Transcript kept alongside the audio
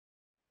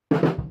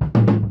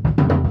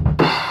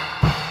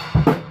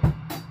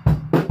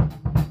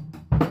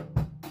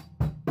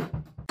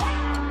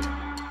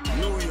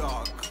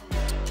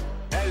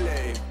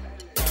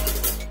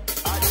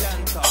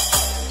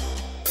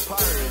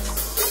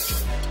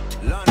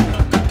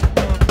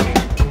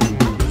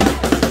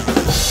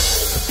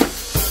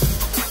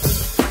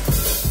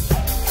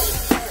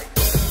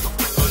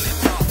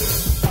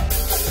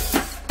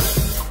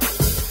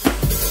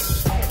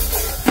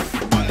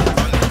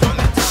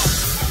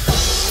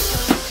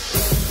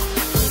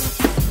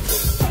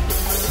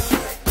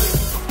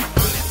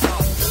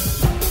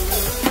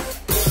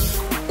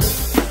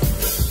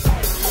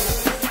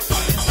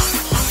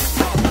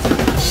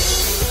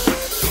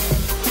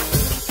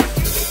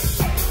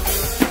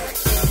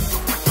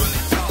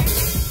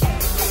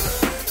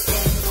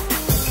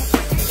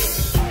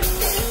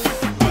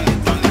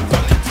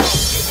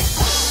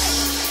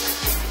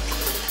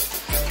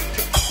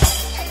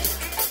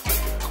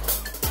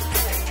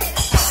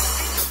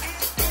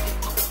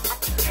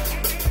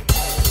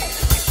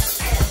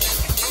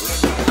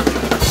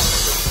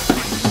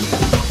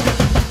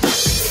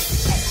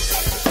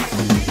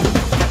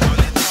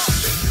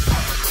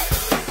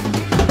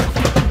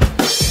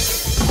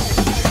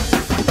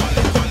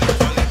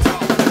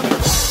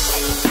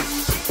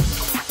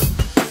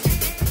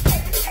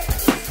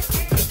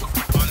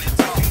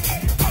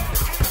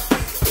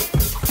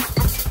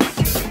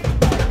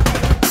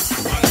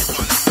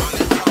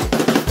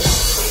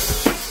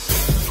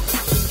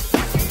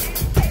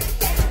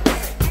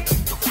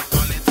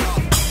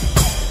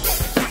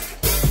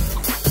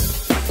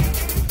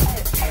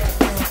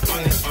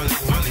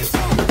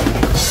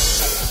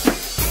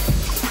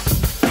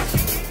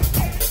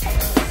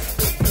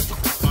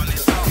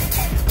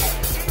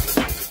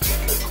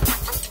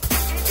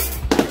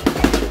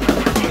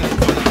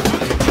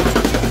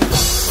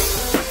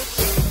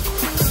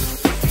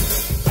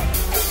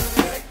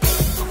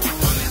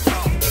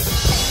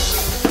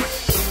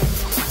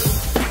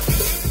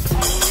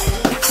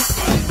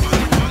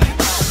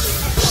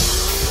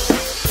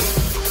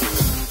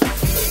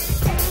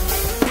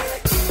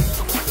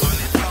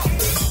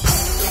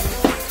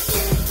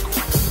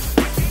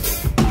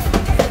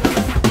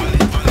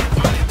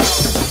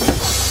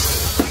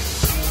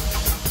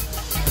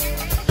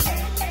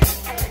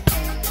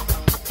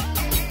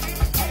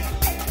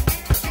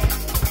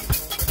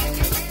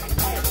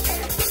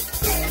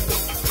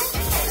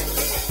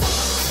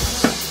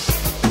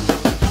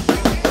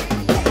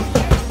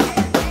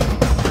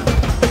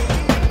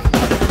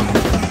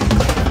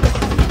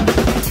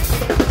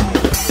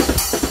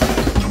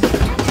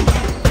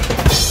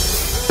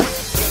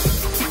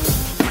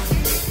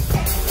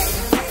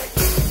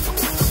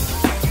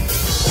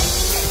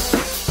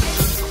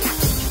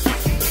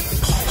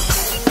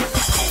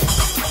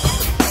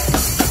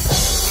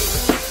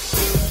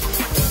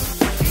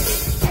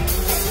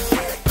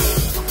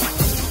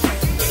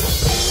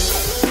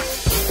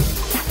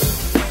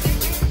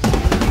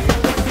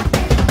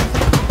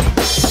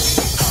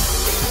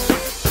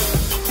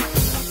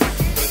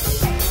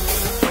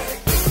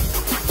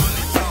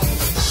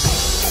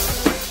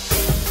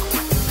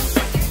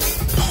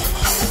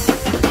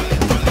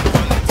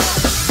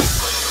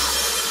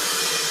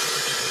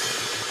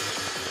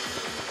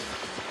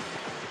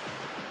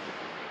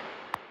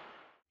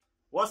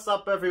What's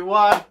up,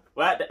 everyone?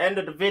 We're at the end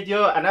of the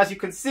video, and as you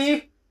can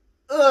see,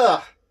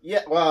 the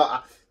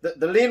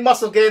lean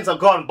muscle gains are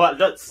gone, but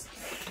that's,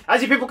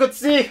 as you people could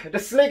see, the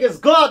sling is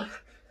gone.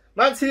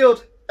 Man's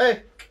healed.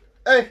 Hey.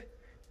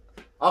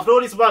 After all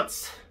these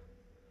months,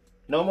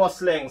 no more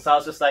slings. So I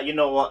was just like, you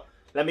know what?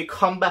 Let me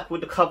come back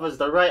with the covers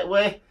the right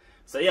way.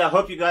 So yeah, I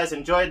hope you guys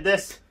enjoyed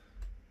this.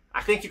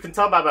 I think you can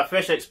tell by my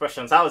facial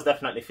expressions, I was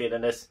definitely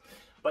feeling this.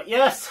 But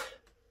yes,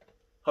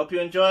 hope you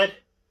enjoyed.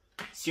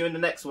 See you in the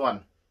next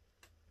one.